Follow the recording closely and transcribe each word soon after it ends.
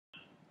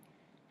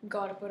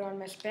Gotta put on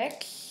my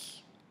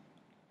specs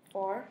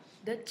for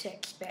the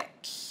tech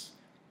specs.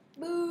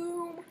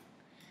 Boom!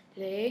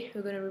 Today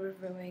we're gonna be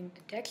reviewing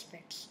the tech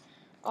specs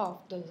of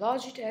the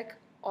Logitech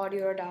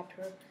audio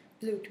adapter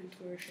Bluetooth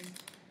version.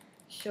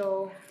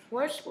 So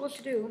what it's supposed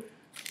to do,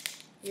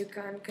 you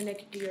can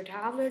connect it to your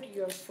tablet,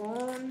 your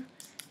phone,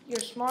 your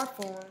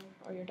smartphone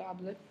or your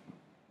tablet,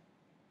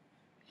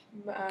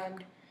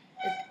 and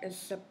it is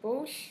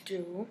supposed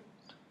to,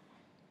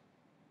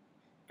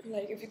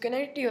 like, if you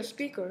connect it to your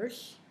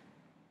speakers,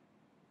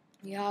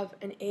 you have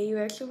an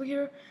AUX over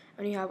here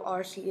and you have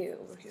RCA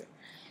over here.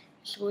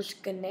 You're supposed to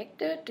connect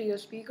it to your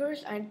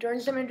speakers and it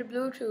turns them into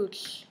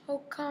Bluetooth. Oh,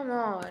 come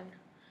on.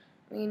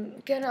 I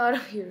mean, get out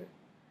of here.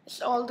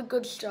 It's all the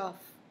good stuff.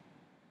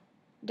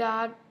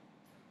 Dad,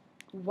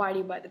 why do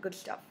you buy the good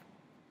stuff?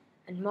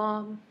 And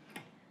Mom,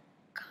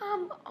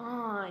 come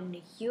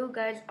on. You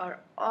guys are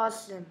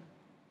awesome.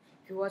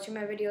 If you're watching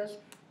my videos,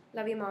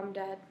 love you, Mom,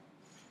 Dad.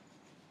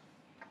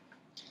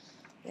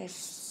 Let's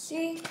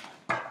see.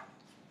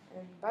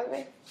 And by the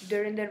way,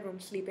 they're in their room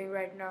sleeping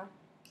right now.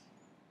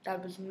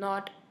 That was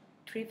not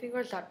 3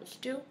 fingers, that was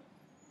 2.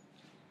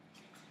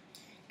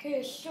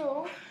 Okay,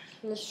 so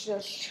let's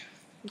just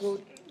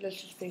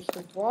face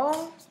the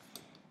wall,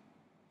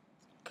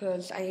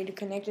 because I need to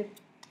connect it,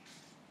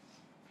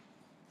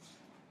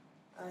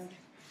 and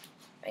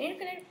I need to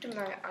connect it to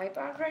my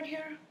iPad right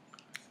here.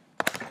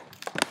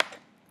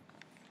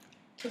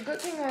 It's a good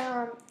thing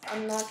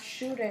I'm not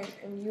shooting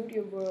in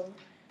YouTube world,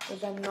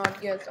 because I'm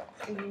not yet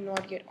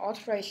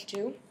authorized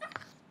to,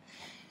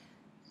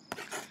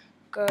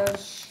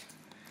 because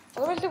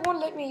otherwise they won't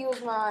let me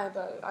use my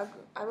iPad.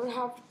 I would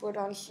have to put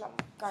on some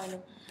kind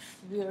of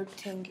weird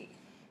thingy.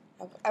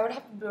 I would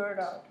have to blur it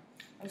out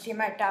and see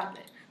my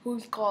tablet. Who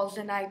calls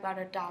an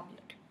iPad a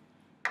tablet?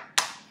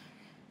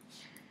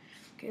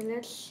 Okay,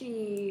 let's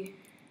see.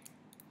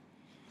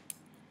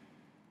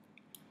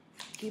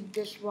 Keep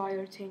this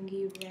wire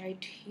thingy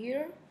right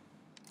here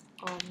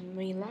on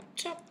my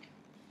laptop.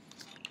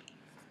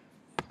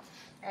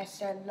 I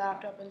said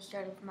laptop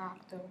instead of Mac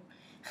though.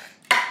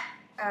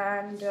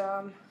 And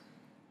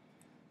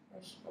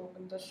let's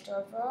open this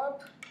stuff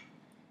up.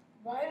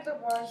 Why do the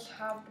wires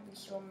have to be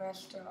so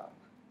messed up?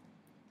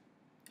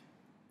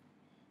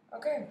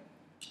 Okay,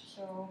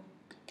 so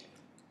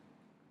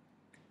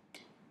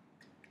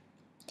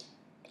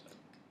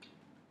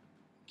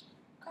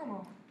come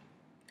on.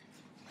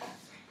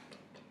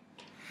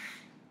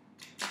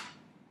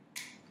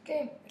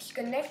 Okay, it's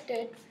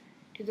connected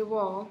to the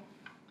wall.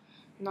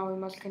 Now we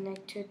must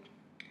connect it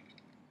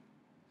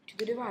to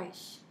the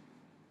device.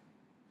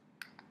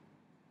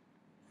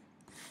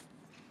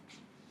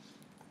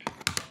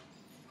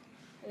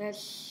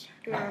 Let's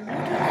do it on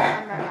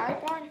Bluetooth on my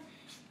iPod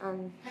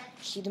and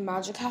see the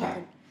magic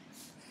happen.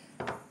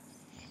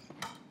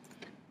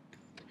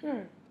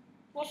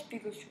 What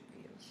speakers should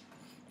we use?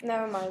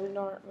 Never mind,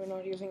 we're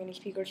not using any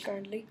speakers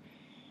currently.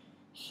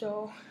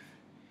 So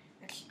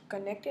it's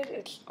connected,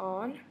 it's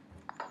on.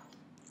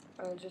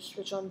 I'll just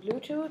switch on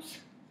Bluetooth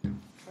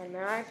on my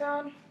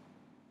iPad.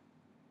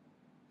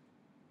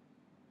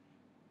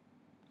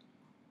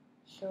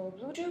 So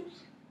Bluetooth.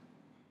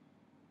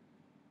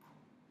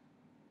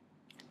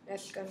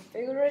 Let's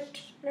configure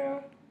it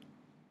now.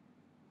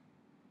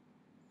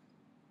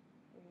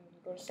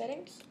 Go to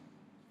settings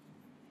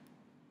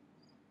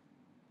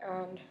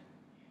and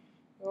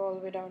go all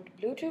the way down to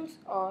Bluetooth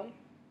on.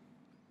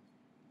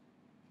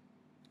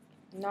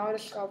 Now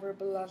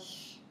discoverable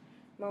as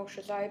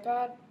Moshe's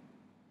iPad.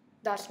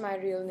 That's my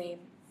real name.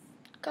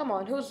 Come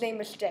on, whose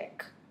name is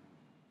Tech?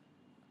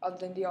 Other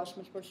than the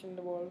awesomest person in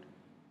the world.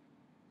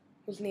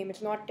 Whose name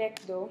is not Tech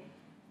though.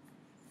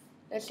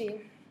 Let's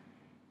see.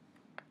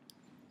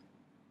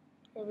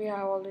 Here we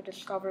have all the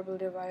discoverable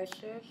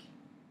devices.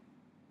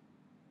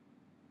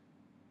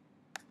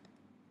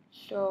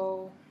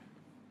 So,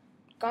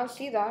 can't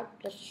see that.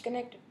 Let's just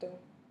connect it though.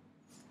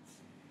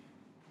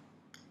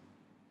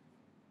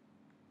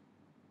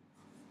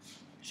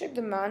 Check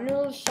the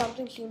manual.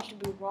 Something seems to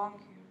be wrong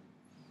here.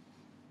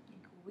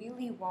 Like,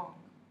 really wrong.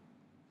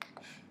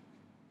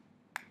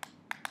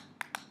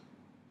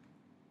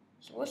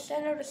 So we'll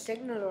send out a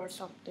signal or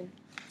something.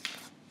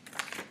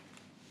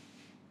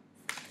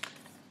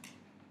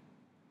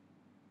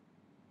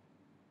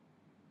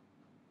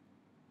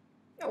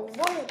 Oh,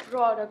 what a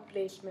product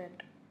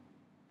placement.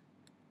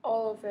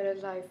 All of it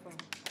is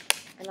iPhone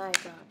and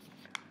iPad.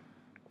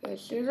 Okay,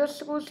 so you're just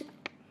supposed to,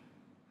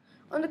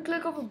 on the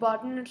click of a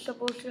button, it's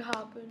supposed to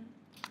happen.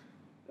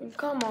 I mean,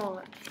 come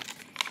on.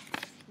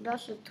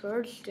 That's the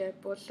third step.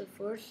 What's the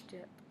first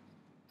step?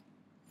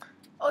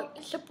 Oh,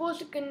 it's supposed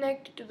to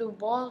connect it to the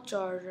wall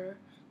charger.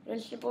 And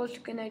it's supposed to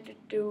connect it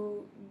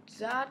to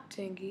that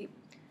thingy.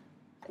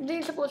 And then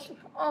it's supposed to,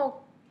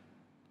 oh,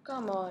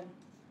 come on.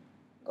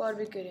 Gotta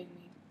be kidding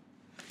me.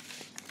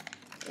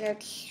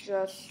 Let's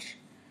just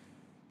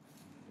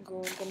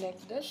go and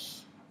connect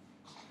this.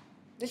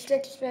 This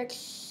tech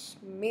specs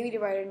may be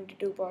divided into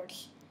 2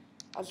 parts,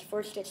 as the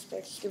first tech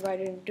specs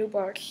divided into 2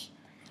 parts.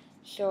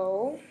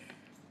 So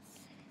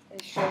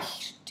let's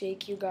just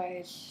take you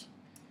guys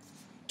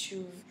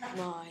to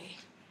my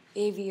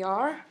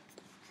AVR.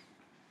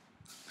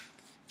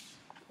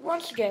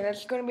 Once again,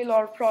 it's going to be a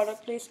lot of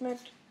product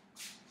placement.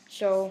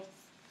 So,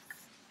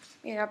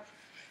 yep.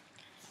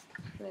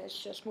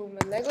 Let's just move my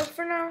Legos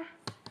for now.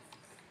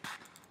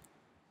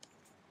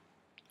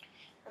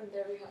 And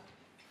there we have it.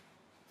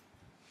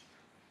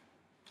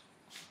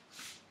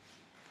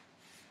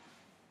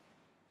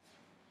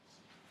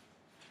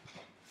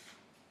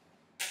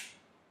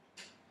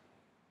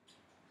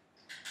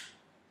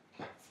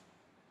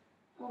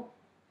 Oh,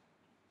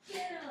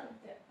 get out of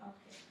there.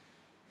 Okay.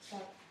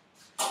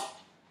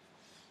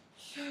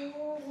 So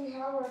we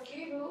have our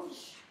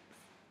cables.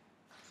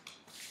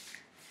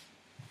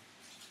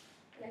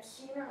 Let's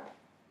see now.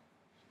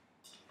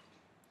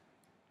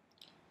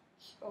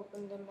 Let's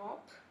open them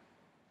up.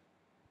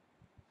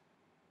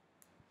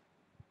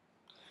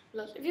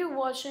 Plus, if you're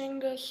watching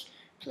this,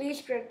 please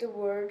spread the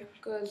word,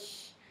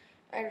 because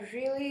I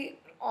really,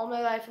 all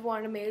my life,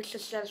 wanted to make a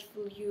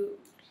successful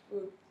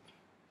YouTube.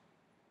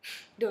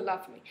 Don't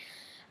laugh at me.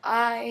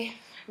 I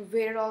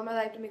waited all my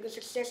life to make a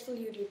successful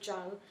YouTube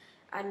channel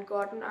and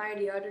got an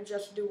idea to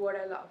just do what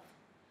I love.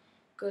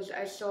 Because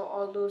I saw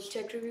all those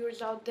tech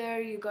reviewers out there.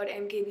 You got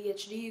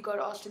MKBHD, you got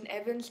Austin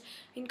Evans.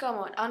 I mean, come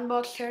on,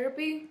 Unbox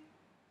Therapy.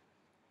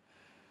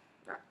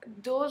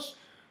 Those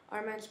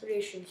are my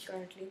inspirations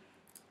currently.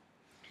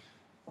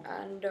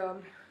 And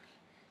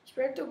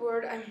spread the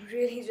word. I'm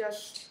really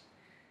just,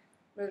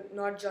 well,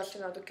 not just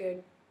another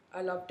kid.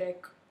 I love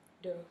tech.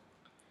 Duh.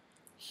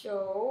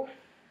 So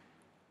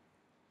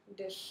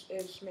this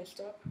is messed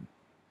up.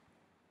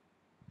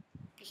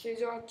 This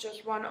is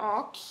just one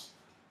aux.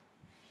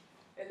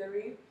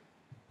 Hillary.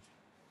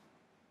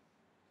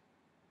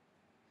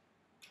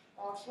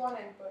 Aux 1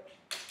 input.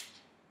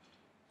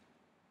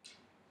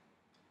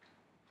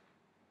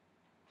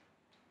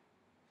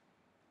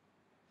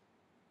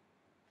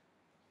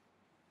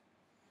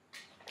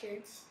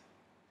 Okay.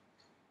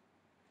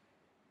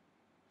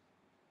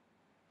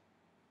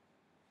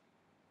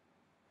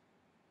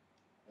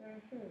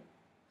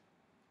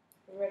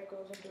 Red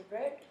goes into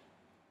red,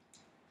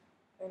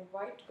 and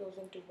white goes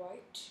into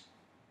white,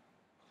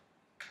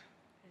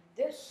 and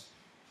this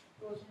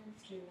goes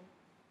into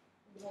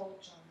wall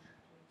charger,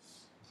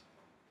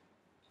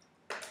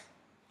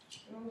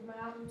 please. Remove my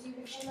Apple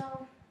TV for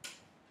now.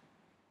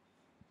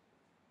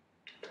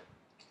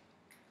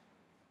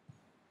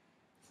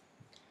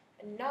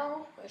 And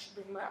now I should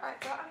bring my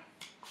iPad.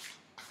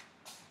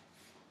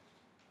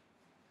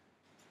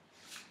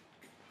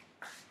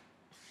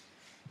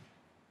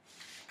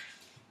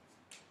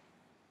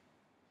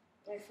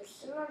 If it's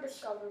still not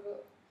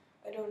discoverable,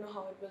 I don't know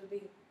how it will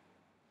be.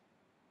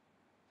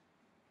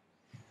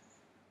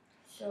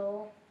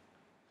 So,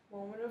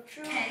 moment of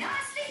truth.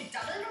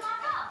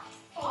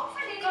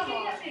 Come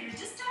on.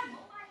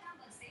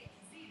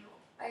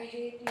 I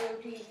hate your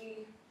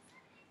TV.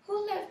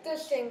 Who left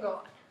this thing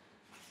on?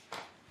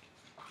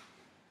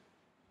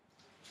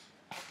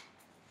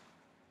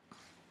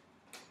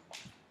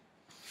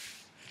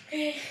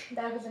 Okay,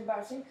 that was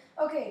embarrassing.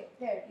 Okay,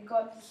 there, you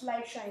got this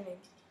light shining.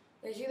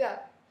 You see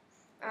that?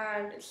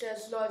 And it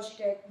says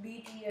Logitech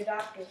BT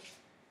adapter.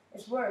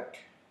 It's worked.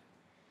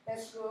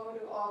 Let's go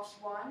to aux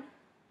 1.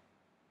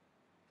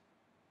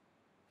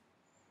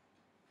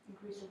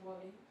 Increase the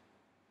volume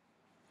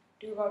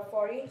to about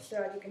 40 so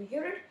that you can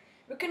hear it.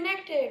 We're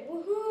connected.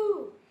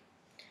 Woohoo!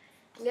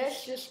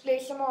 Let's just play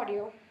some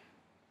audio.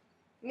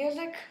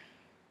 Music.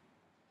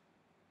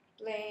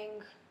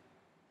 Playing.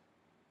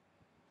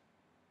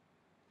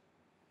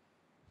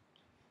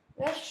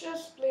 Let's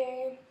just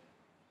play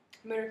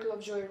Miracle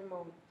of Joy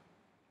Remote,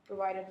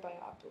 provided by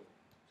Apple.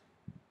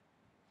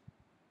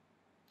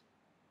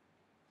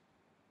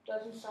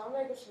 Doesn't sound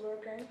like it's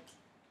working.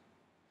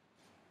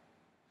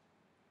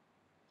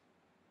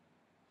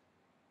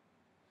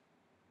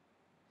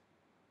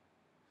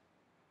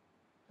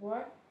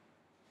 What?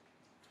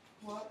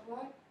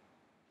 What?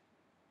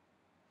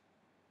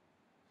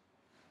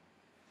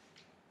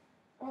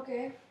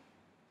 Okay,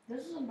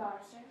 this is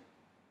embarrassing.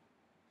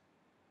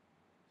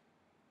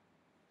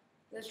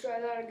 Let's try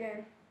that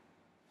again.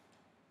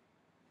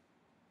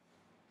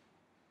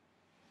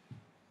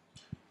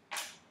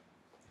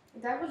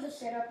 That was a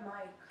setup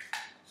mic.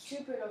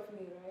 Stupid of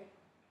me, right?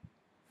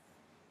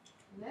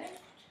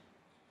 Left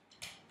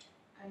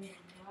and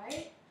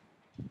right.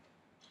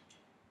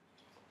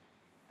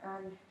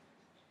 And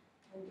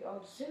the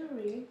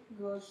auxiliary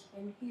goes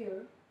in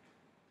here.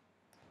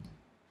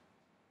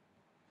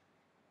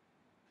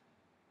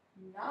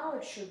 Now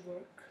it should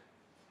work.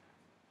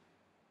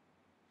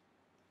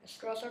 Let's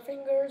cross our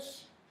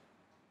fingers.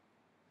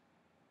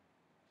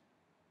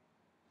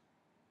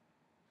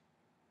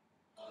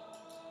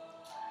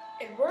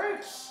 It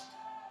works.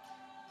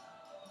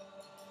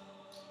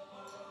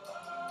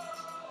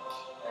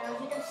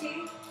 As you can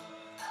see,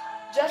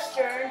 just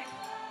turned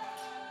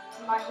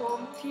my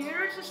home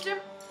theater system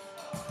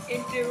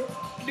into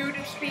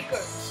Bluetooth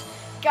speakers.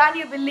 Can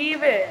you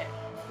believe it?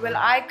 Well,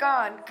 I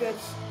can't,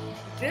 because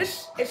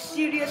this is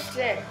serious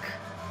tech.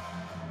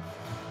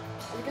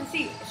 As you can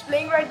see, it's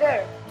playing right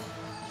there.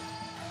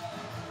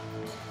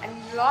 And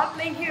a lot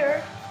playing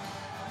here.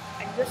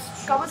 I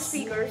just cover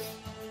speakers.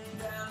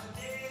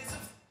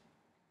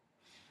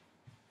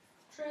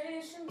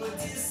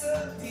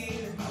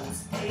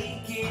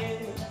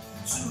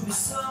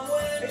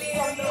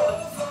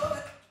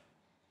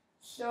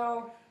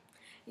 So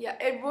yeah,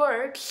 it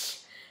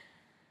works.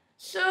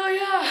 So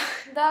yeah,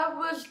 that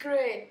was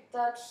great.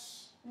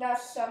 That's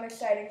some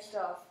exciting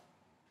stuff.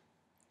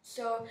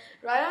 So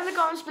write on the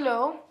comments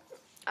below.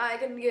 I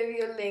can give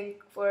you a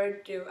link for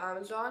it to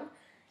Amazon.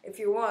 If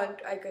you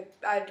want, I could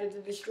add it to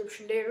the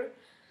description later.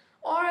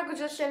 Or I could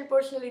just send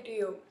personally to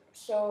you.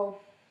 So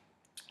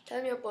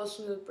tell me your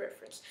personal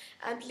preference.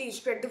 And please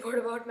spread the word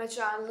about my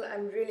channel.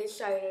 I'm really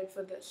excited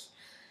for this.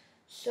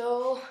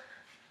 So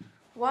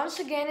once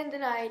again in the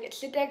night,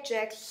 it's the Tech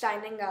Jack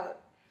signing out.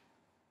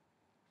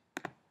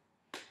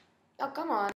 Oh, come on.